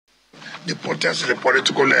the protest is a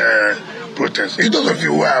political protest. It's those of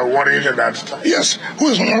you who are worried that, yes,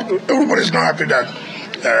 everybody is not happy that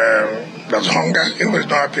there's hunger, everybody is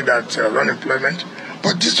not happy that there's unemployment,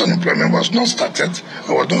 but this unemployment was not started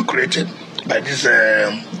or was not created by this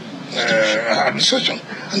administration.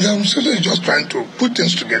 And the administration is just trying to put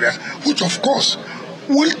things together, which of course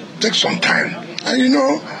will take some time. And you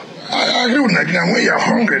know, I agree with Nigeria, when you're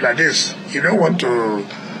hungry like this, you don't want to,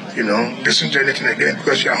 listen to anything again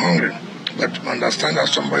because you're hungry. But understand that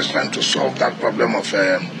somebody is trying to solve that problem of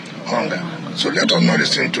hunger. So let us not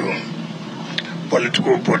listen to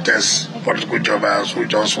political protests, political jobbers who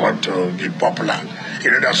just want to be popular.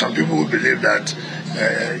 You know, there are some people who believe that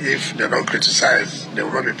if they don't criticize, they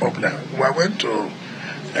will not be popular. We are going to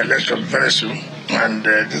election very soon, and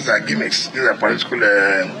these are gimmicks. These are political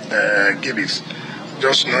gimmicks.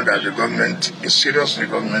 Just know that the government is serious. The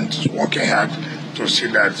government is working hard to see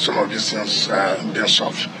that some of these things are being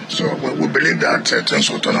solved. So we believe that things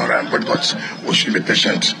will turn around, but we should be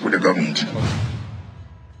patient with the government.